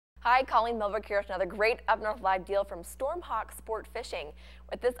Hi, Colleen Milberg here with another great Up North Live deal from Stormhawk Sport Fishing.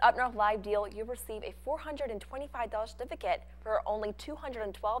 With this Up North Live deal, you receive a $425 certificate for only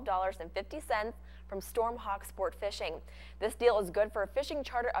 $212.50 from Stormhawk Sport Fishing. This deal is good for a fishing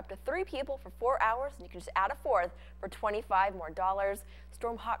charter up to 3 people for 4 hours, and you can just add a fourth for $25 more.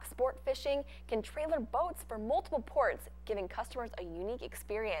 Stormhawk Sport Fishing can trailer boats for multiple ports, giving customers a unique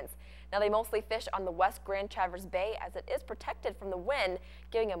experience. Now, they mostly fish on the West Grand Traverse Bay as it is protected from the wind,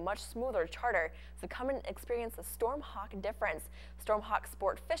 giving a much smoother charter. So come and experience the Stormhawk difference. Stormhawk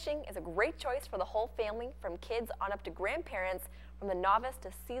Sport Fishing is a great choice for the whole family, from kids on up to grandparents. From the novice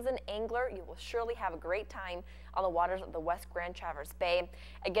to seasoned angler, you will surely have a great time on the waters of the West Grand Traverse Bay.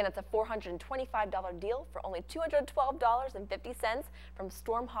 Again, it's a $425 deal for only $212.50 from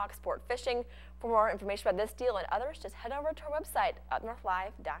Stormhawk Sport Fishing. For more information about this deal and others, just head over to our website,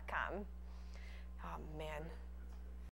 UpNorthLive.com. Oh man.